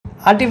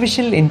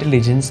Artificial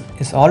intelligence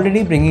is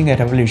already bringing a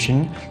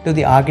revolution to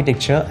the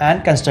architecture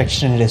and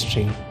construction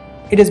industry.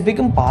 It has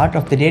become part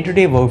of the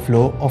day-to-day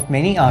workflow of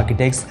many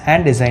architects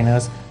and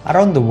designers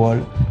around the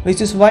world,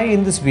 which is why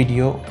in this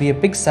video we have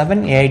picked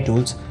 7 AI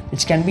tools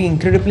which can be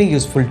incredibly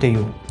useful to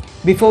you.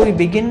 Before we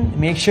begin,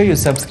 make sure you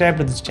subscribe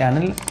to this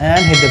channel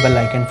and hit the bell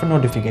icon for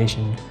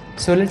notification.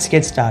 So let's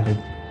get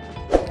started.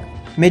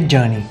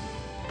 Midjourney.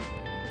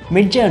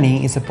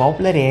 Midjourney is a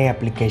popular AI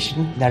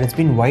application that has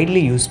been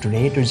widely used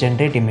today to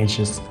generate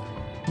images.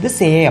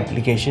 This AI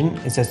application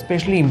is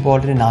especially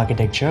important in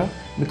architecture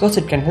because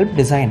it can help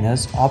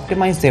designers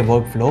optimize their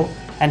workflow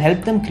and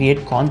help them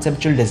create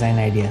conceptual design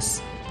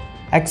ideas.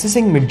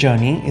 Accessing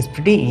Midjourney is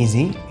pretty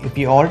easy if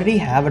you already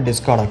have a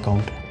Discord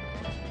account.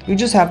 You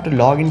just have to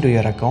log into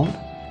your account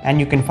and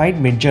you can find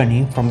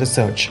Midjourney from the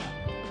search.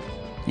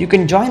 You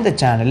can join the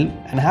channel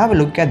and have a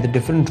look at the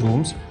different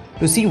rooms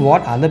to see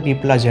what other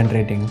people are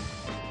generating.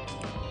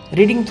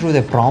 Reading through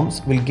the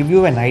prompts will give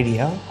you an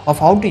idea of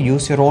how to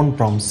use your own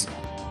prompts.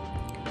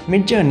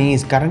 Midjourney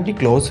is currently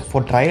closed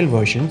for trial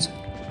versions,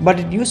 but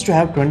it used to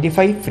have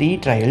 25 free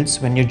trials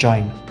when you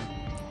join.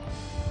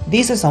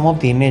 These are some of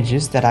the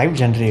images that I've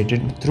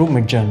generated through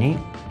Midjourney,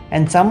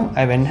 and some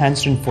I've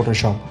enhanced in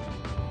Photoshop.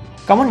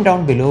 Comment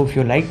down below if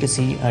you'd like to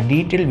see a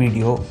detailed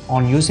video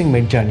on using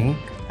Midjourney,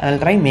 and I'll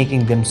try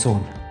making them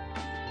soon.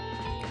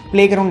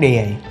 Playground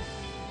AI.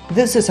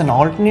 This is an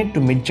alternate to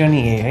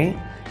Midjourney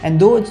AI, and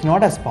though it's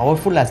not as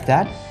powerful as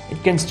that,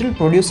 it can still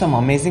produce some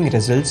amazing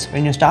results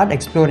when you start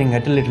exploring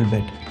it a little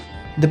bit.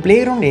 The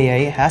Playground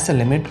AI has a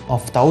limit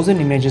of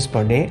 1000 images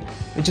per day,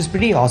 which is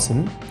pretty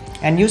awesome,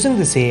 and using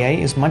this AI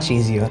is much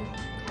easier.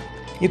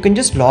 You can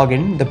just log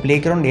in the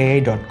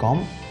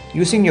playgroundai.com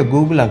using your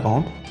Google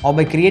account or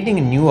by creating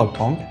a new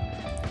account,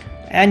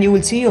 and you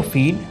will see your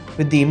feed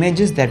with the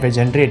images that were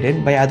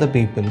generated by other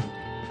people.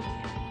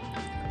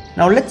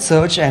 Now let's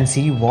search and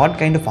see what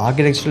kind of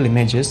architectural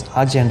images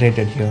are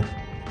generated here.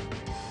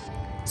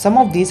 Some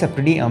of these are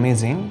pretty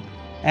amazing,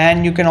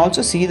 and you can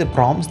also see the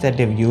prompts that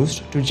they've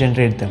used to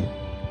generate them.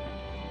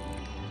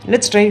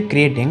 Let's try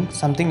creating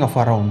something of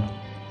our own.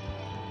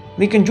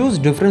 We can choose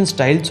different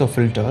styles or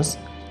filters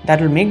that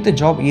will make the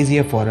job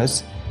easier for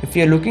us if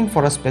we are looking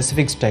for a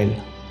specific style.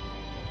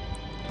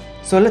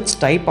 So let's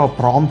type our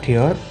prompt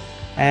here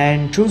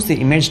and choose the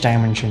image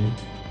dimension.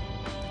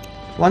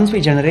 Once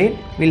we generate,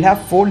 we'll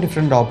have 4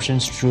 different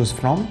options to choose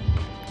from,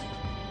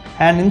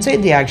 and inside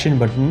the action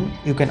button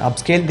you can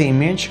upscale the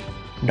image,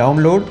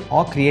 download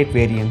or create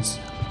variants.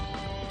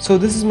 So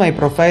this is my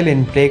profile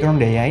in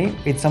Playground AI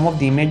with some of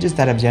the images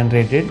that I've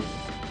generated.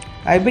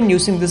 I've been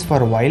using this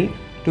for a while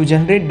to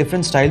generate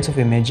different styles of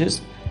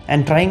images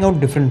and trying out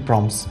different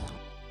prompts.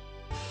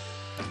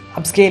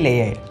 Upscale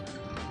AI.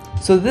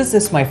 So this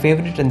is my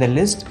favorite in the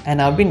list, and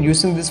I've been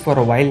using this for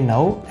a while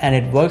now, and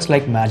it works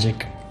like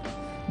magic.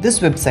 This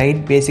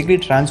website basically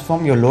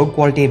transforms your low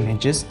quality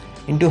images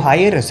into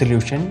higher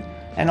resolution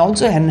and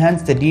also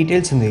enhance the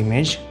details in the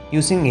image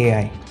using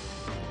AI.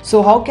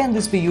 So how can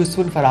this be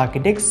useful for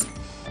architects?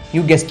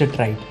 You guessed it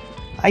right.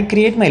 I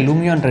create my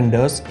Luma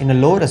renders in a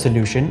low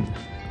resolution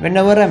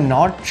whenever I'm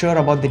not sure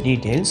about the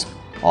details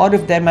or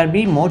if there might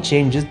be more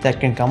changes that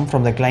can come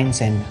from the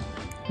client's end.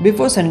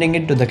 Before sending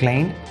it to the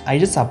client, I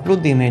just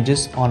upload the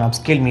images on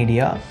Upscale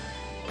Media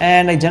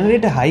and I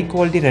generate a high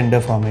quality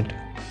render from it.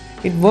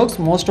 It works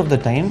most of the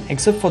time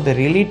except for the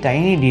really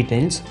tiny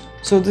details,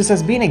 so this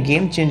has been a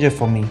game changer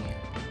for me.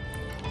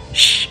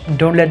 Shh,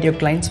 don't let your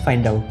clients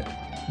find out.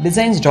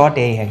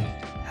 DesignsAI.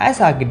 As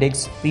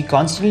architects, we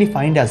constantly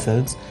find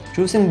ourselves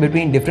choosing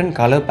between different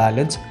color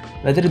palettes,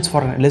 whether it's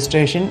for an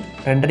illustration,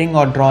 rendering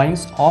or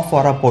drawings, or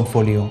for our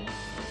portfolio.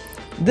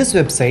 This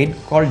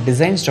website called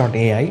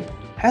DesignsAI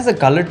has a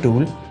color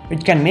tool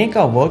which can make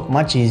our work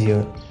much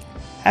easier.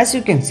 As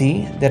you can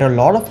see, there are a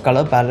lot of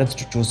color palettes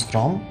to choose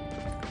from,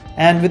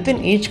 and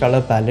within each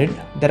color palette,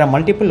 there are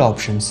multiple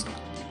options.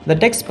 The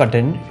text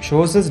button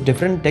shows us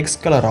different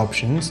text color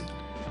options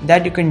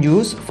that you can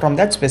use from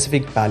that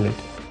specific palette.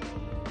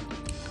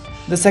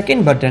 The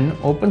second button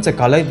opens a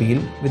color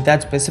wheel with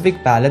that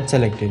specific palette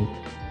selected.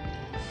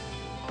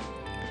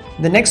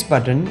 The next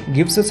button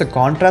gives us a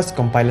contrast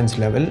compliance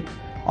level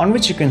on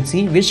which you can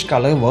see which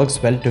color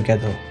works well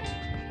together.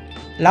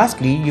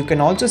 Lastly, you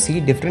can also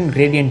see different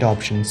gradient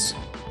options.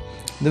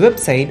 The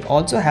website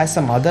also has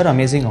some other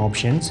amazing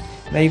options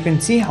where you can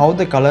see how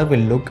the color will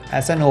look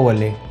as an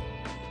overlay.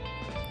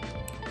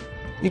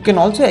 You can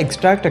also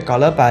extract a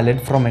color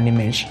palette from an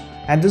image,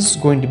 and this is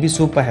going to be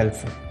super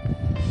helpful.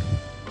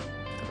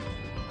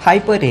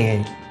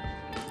 HyperAI.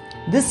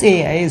 This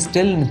AI is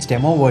still in its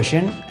demo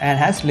version and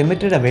has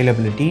limited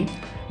availability,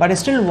 but I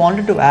still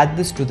wanted to add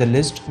this to the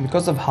list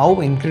because of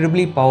how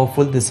incredibly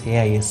powerful this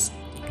AI is.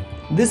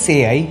 This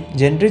AI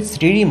generates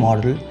 3D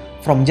model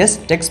from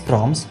just text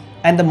prompts,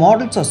 and the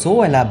models are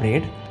so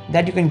elaborate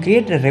that you can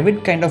create a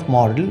Revit kind of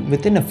model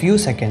within a few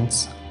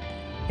seconds.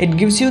 It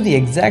gives you the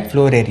exact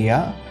floor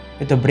area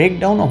with a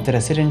breakdown of the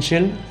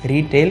residential,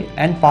 retail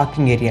and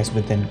parking areas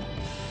within.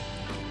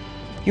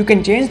 You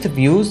can change the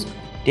views,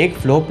 take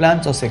floor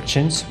plans or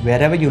sections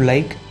wherever you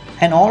like,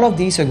 and all of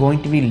these are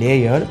going to be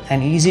layered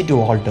and easy to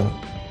alter.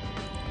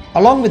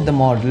 Along with the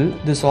model,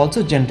 this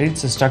also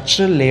generates a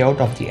structural layout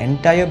of the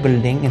entire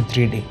building in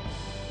 3D.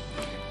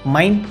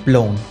 Mind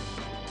blown!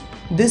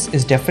 This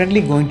is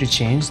definitely going to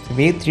change the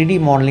way 3D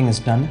modeling is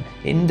done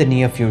in the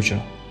near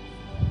future.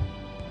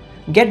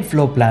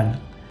 GetFlowPlan.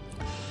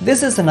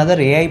 This is another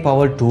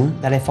AI-powered tool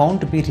that I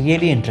found to be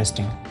really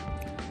interesting.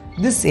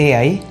 This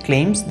AI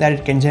claims that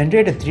it can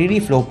generate a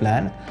 3D floor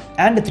plan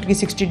and a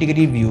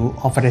 360-degree view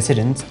of a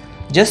residence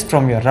just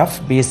from your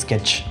rough base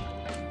sketch.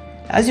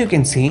 As you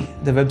can see,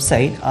 the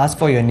website asks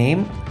for your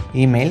name,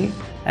 email,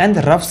 and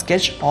the rough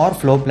sketch or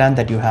floor plan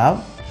that you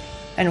have,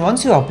 and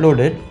once you upload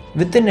it,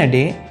 within a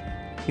day,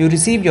 you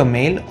receive your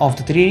mail of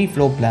the 3D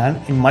floor plan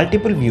in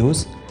multiple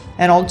views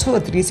and also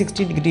a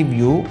 360-degree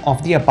view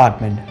of the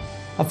apartment.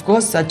 Of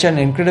course, such an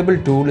incredible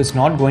tool is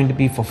not going to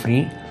be for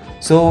free,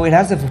 so it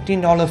has a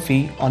 $15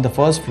 fee on the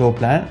first floor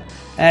plan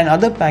and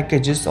other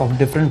packages of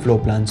different floor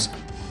plans.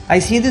 I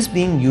see this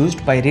being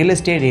used by real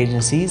estate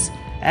agencies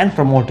and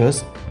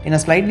promoters in a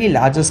slightly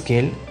larger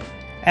scale,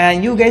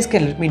 and you guys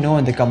can let me know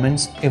in the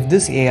comments if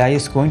this AI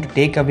is going to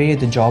take away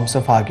the jobs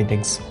of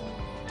architects.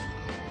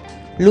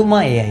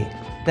 Luma AI.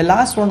 The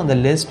last one on the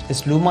list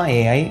is Luma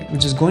AI,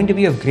 which is going to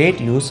be of great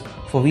use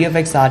for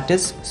VFX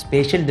artists,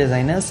 spatial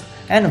designers,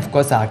 and of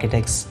course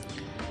architects.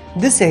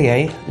 This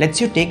AI lets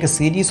you take a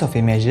series of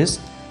images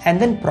and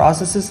then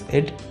processes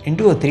it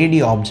into a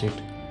 3D object.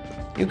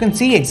 You can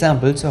see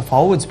examples of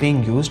how it's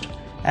being used,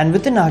 and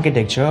within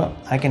architecture,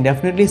 I can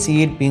definitely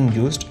see it being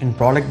used in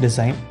product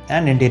design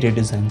and interior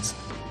designs.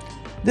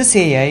 This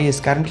AI is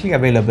currently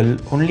available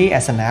only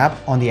as an app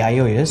on the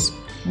iOS,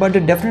 but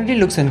it definitely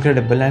looks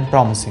incredible and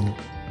promising.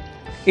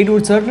 It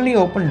would certainly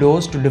open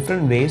doors to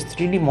different ways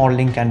 3D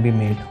modeling can be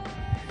made.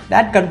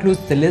 That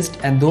concludes the list,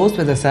 and those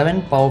were the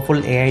 7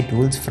 powerful AI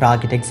tools for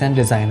architects and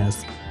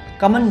designers.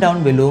 Comment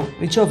down below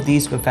which of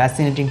these were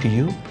fascinating to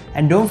you,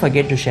 and don't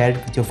forget to share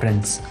it with your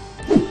friends.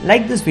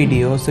 Like this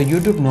video so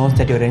YouTube knows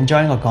that you're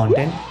enjoying our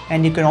content,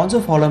 and you can also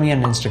follow me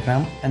on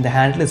Instagram, and the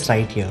handle is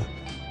right here.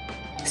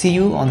 See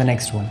you on the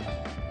next one.